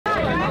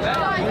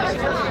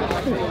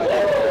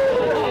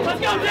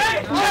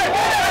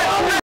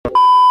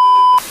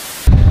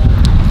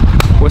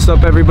What's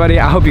up, everybody?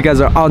 I hope you guys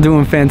are all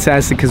doing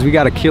fantastic because we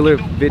got a killer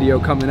video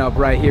coming up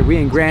right here. We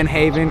in Grand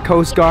Haven,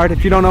 Coast Guard.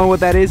 If you don't know what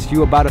that is,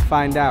 you about to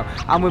find out.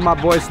 I'm with my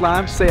boy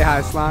Slime. Say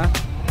hi, Slime.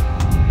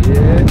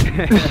 Yeah.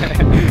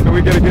 And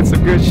we're gonna get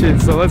some good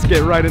shit, so let's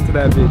get right into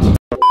that bitch.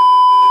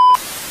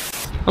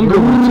 I'm good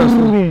with a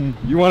Tesla.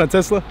 You want a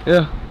Tesla?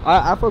 Yeah.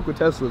 I fuck with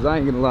Teslas, I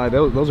ain't gonna lie,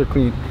 those are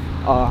clean.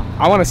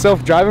 I want a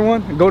self-driving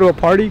one, go to a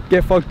party,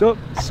 get fucked up,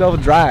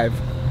 self-drive.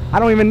 I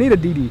don't even need a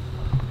DD.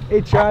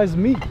 It drives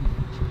me.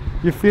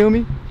 You feel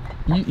me?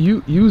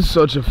 You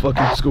such a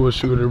fucking school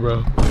shooter,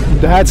 bro.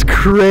 That's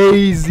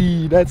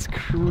crazy. That's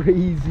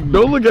crazy.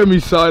 Don't look at me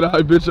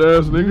side-eye, bitch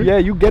ass nigga. Yeah,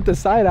 you get the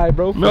side-eye,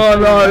 bro.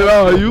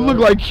 No. You look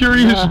like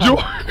Curious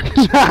George.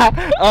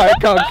 Alright,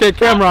 come, okay,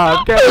 camera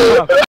on.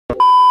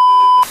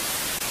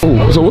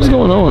 Oh, so what's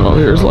going on out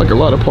here? It's like a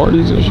lot of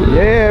parties and shit.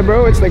 Yeah,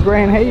 bro, it's the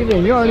Grand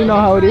Haven. You already know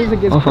how it is.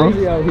 It gets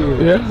crazy out here.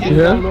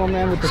 Yeah. Little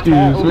man with the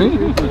Excuse me.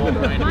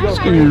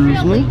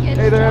 Excuse me.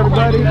 Hey there,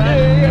 everybody.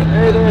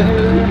 Hey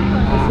there.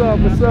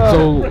 What's up?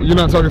 So you're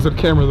not talking to the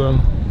camera though?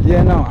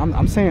 Yeah, no.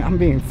 I'm saying I'm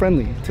being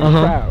friendly to the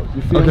crowd.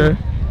 You feel me?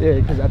 Yeah,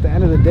 because at the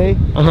end of the day,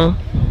 I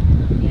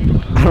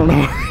don't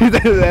know. You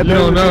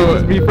don't know.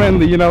 Just be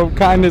friendly, you know,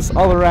 kindness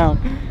all around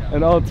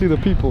and all to the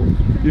people.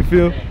 You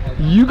feel?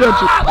 You got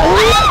your.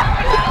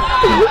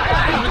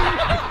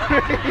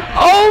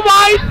 Oh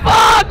my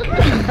fuck!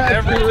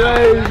 That's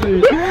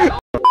crazy.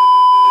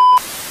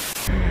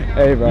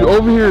 Hey, bro. You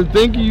over here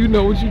thinking you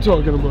know what you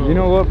talking about. You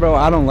know what, bro?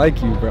 I don't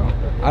like you, bro.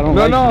 I don't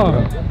like you,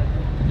 bro.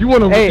 You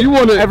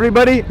wanna?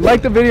 Everybody,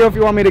 like the video if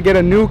you want me to get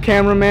a new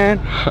cameraman,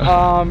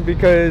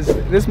 because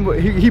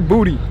he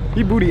booty,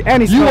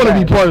 and he. You want to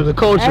be part of the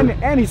culture,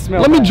 and he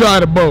smells. Let me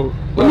drive the boat.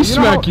 Let me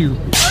smack you.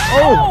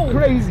 Oh,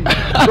 crazy,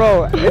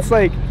 bro! It's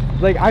like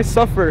I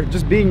suffer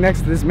just being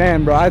next to this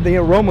man, bro. The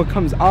aroma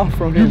comes off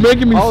from him. You're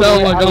making me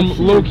sound like I'm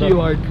low key,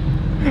 like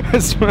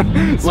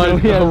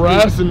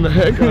harassing the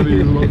heck out of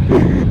you.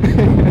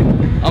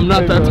 I'm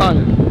not that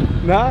tight.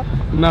 Nah?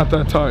 Not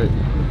that tight.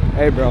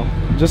 Hey, bro.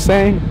 Just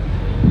saying,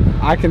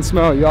 I can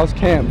smell. Y'all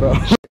can't, bro.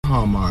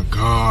 Oh my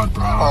God,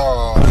 bro.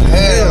 Oh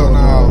hell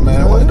no,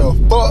 man. What the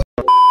fuck?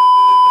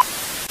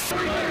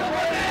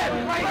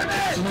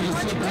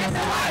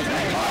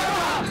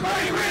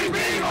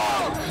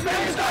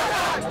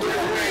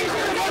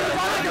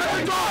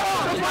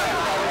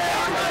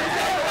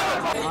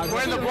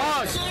 We're in the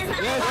Bronx.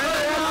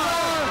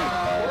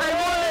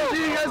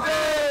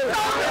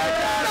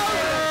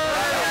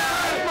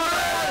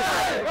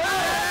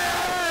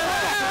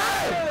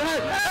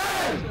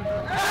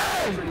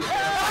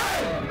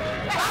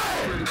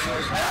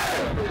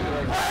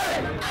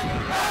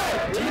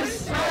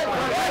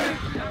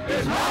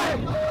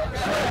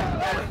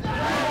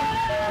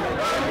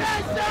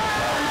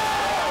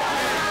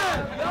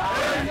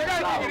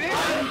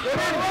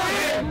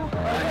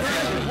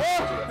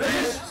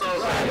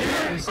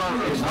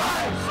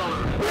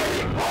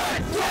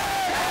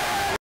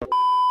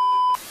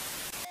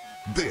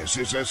 This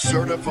is a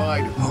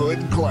certified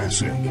hood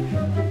classic.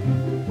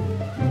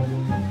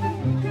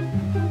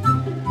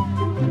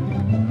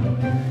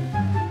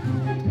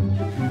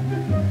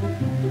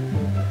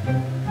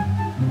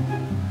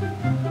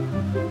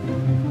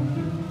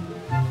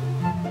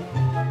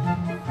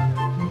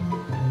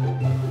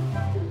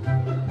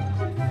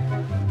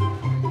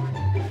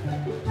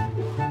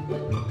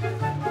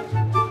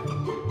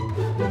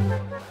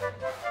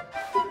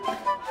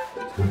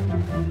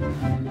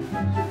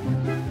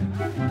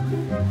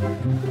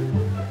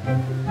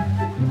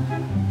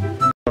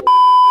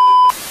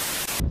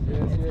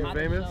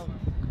 Famous?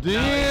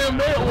 Damn,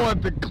 they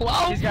want the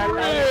clout for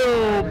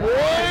real,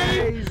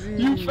 boy.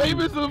 You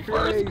famous in the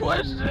first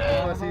question.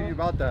 I want to see you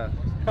about that.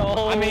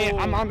 I mean,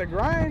 I'm on the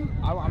grind.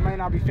 I might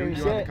not be famous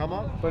you want yet, to come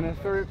up? but in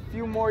a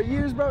few more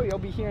years, bro, you'll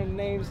be hearing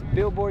names,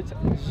 billboards,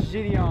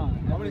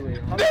 Gideon.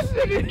 This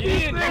nigga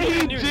Gideon,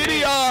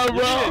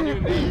 bro. You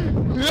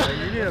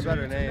need a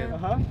better name.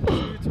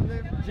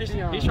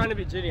 Gideon. He's trying to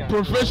be Gideon.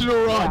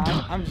 Professional rock.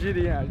 Yeah, I'm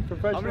Gideon.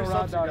 Professional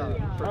rock dog.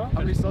 How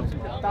many subs you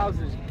got?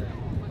 Thousands.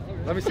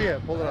 Let me see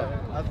it. Pull it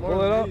up.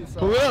 Pull it up.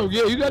 Pull it up.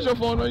 Yeah, you got your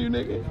phone on you,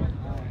 nigga.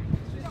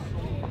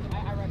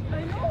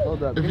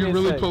 Hold up. If you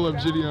really pull up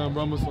Gideon,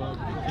 bro, I'm gonna slap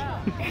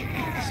you.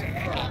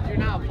 You're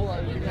not pull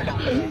up.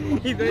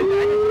 He thinks I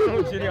can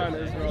know Gideon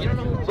is,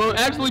 bro. Bro,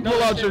 actually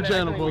pull out your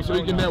channel, bro, so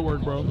you can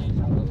network, bro.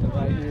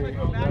 Right here,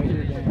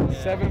 gang.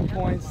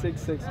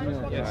 7.66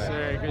 million. Yes,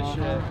 sir. Good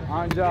shit.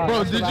 On job.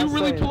 Bro, did you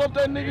really pull up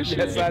that nigga shit?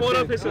 Yes, I Pulled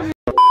up did. his.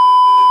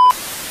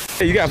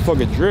 Hey, you got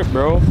fucking drip,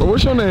 bro. Bro,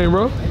 what's your name,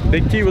 bro?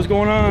 Big T, what's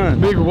going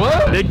on? Big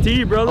what? Big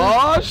T, brother.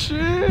 Oh,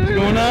 shit. What's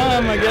going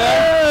on, my guy?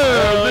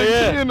 Yeah, Big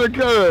yeah. T in the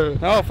cut.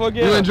 Oh, fuck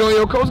yeah. You enjoying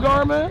your Coast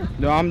Guard, man?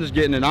 No, I'm just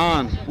getting it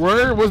on.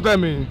 Word? What's that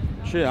mean?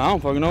 Shit, I don't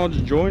fucking know. Just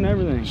enjoying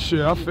everything.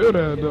 Shit, I feel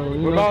that, though.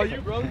 What about you,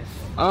 brother?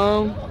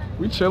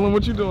 We chilling.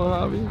 What you doing,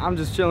 Javi? I'm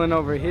just chilling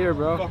over here,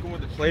 bro. Fucking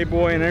with the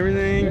Playboy and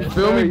everything.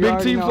 Feel me? You Big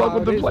already T know fuck how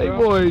with the it is, bro.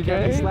 Playboy, Can't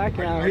be gang.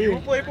 slacking out Are you a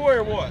here. Playboy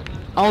or what?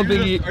 I don't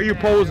think he. Are you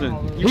posing?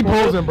 He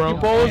posing, bro.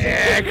 He posing?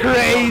 Yeah,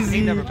 crazy.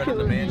 He never been in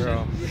the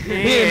mansion. He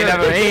ain't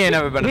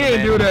never been He in the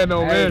ain't do that,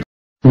 no man.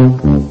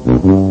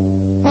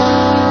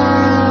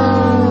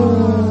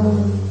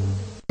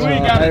 We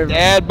got a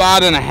dad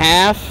bod and a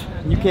half.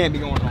 You can't be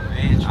going on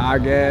ranch. I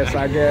guess.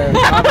 In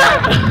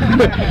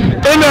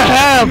the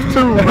half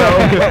too, bro.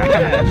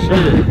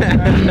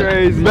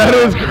 Crazy. That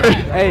is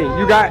crazy. Hey,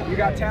 you got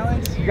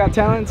talents? You got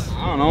talents?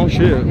 I don't know,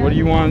 shit. What do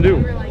you want to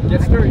do?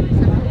 Get sturdy.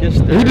 He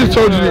just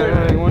told you.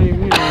 What do you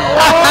mean?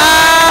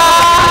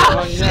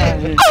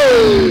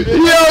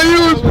 Yo, you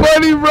was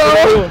funny,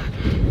 bro.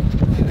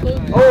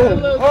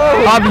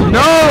 Bobby,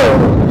 no.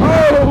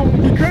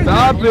 You crazy.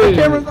 Stop The it.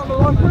 camera's on the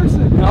wrong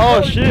person.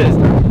 Oh shit.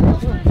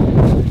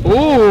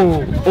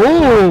 Ooh.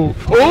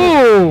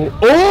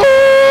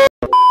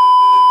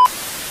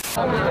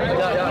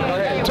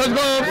 Touch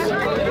gloves.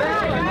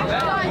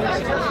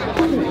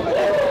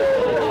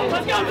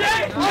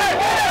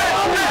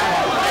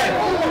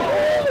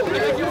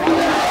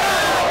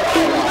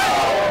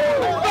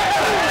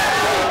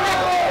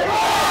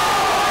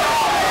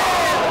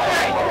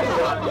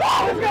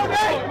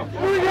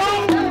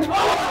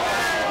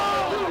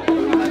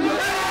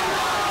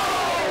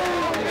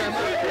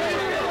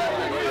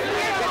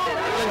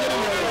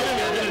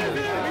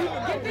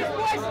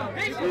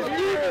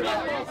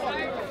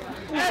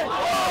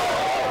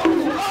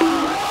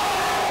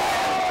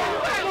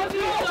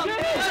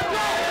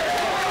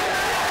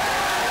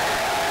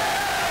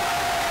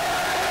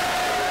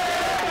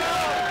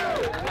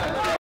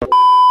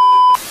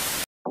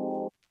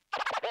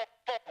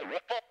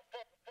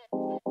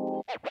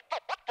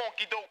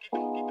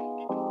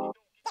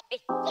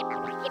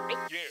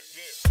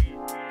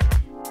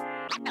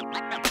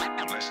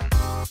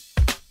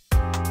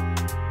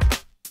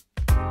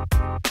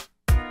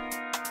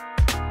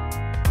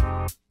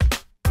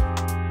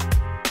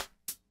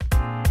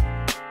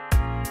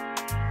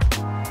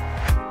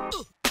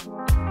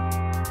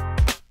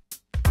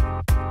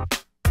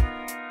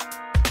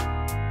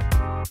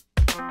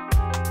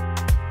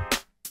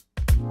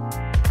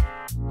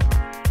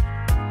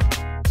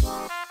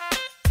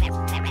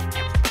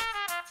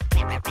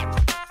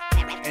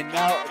 And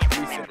now a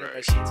brief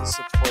intermission to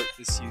support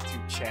this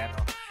YouTube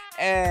channel.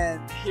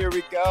 And here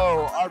we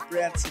go. Our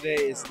brand today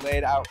is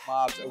Laid Out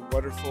Mobs, a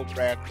wonderful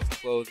brand of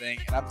clothing.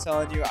 And I'm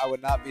telling you, I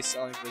would not be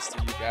selling this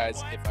to you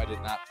guys if I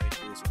did not think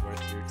it was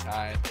worth your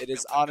time. It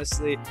is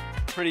honestly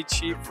pretty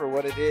cheap for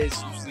what it is.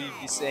 Usually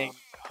you'd be saying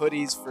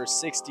hoodies for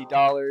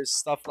 $60,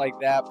 stuff like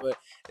that, but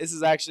this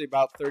is actually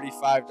about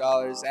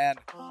 $35. And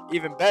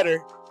even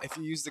better, if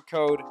you use the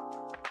code,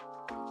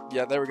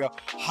 yeah, there we go,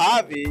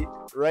 Javi,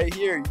 right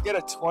here, you get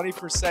a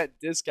 20%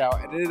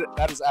 discount, and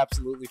that is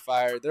absolutely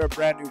fire. They're a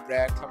brand new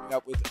brand coming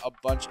up with a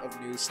bunch of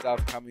new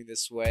stuff coming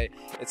this way.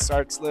 It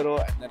starts little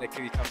and then it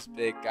becomes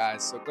big,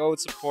 guys. So go and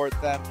support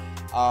them,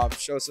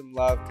 show some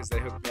love, because they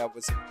hooked me up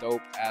with some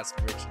dope ass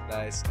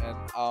merchandise, and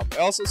it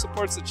also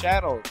supports the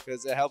channel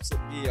because it helps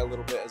me a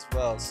little bit as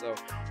well. So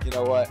you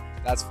know what,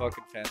 that's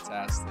fucking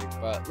fantastic.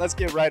 But let's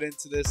get right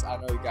into this. I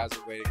know you guys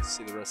are waiting to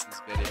see the rest of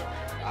this video.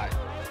 Bye.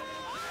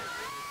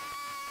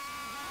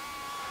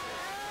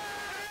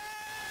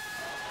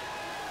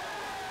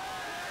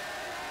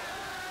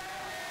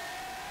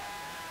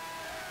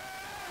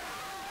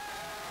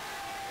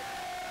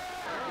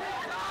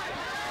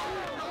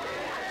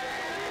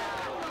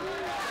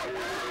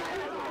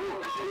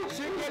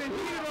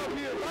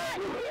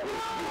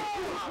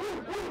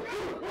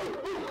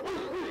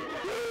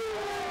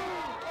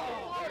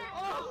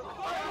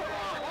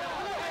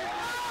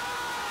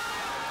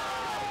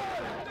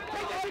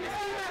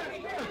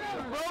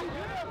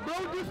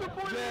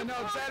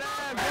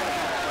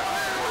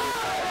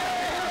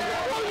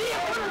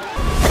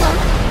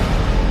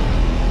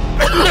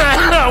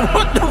 Yeah, no,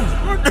 what the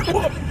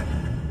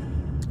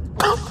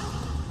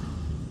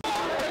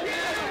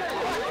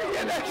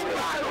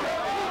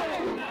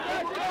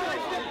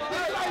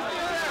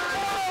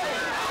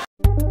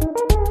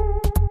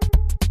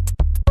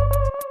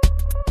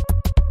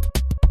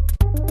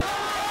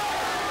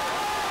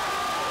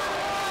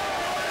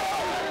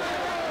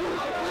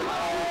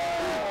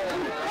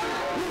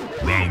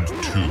Round 2,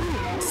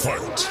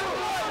 fight.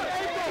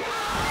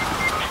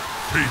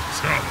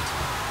 Fatality.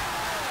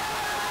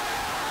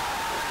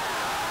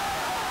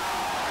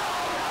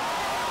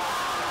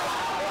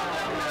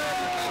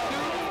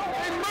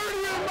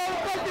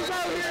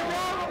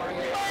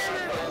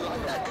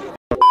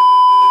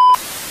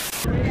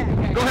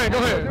 Go ahead.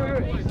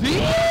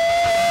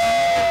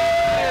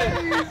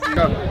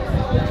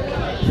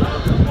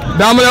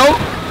 Domino,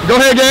 go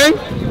ahead, gang.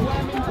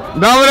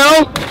 Domino,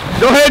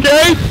 go ahead,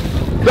 gang.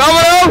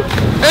 Domino,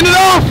 end it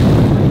off.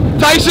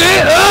 Tight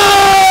shit.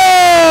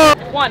 Oh!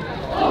 One.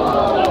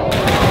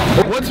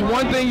 What's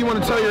one thing you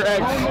want to tell your ex?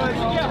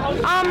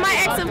 My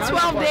ex of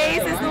 12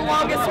 days is the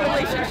longest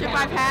relationship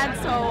I've had,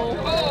 so.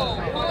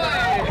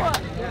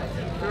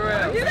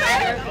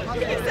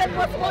 You said,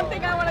 what's one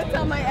thing I want to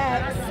tell my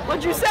ex?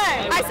 What'd you say?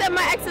 I said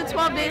my ex of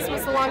 12 days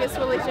was the longest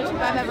relationship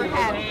I've ever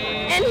had.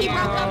 And he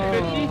broke up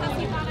with me because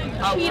he thought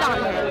I'd cheat on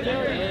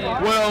him.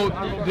 Well,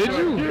 did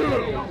you?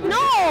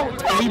 No,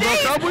 12 He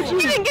days. broke up with you?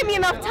 He didn't give me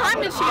enough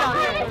time to cheat on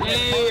her.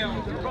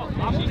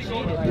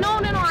 No,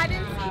 I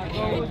didn't.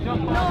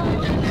 No.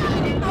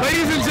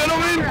 Ladies and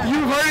gentlemen, you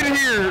heard it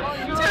here.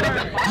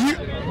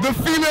 The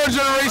female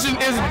generation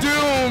is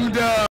doomed.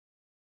 Yeah.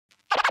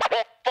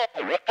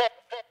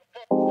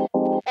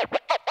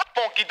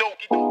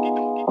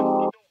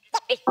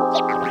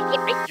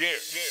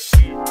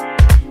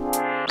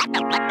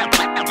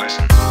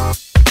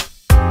 Listen.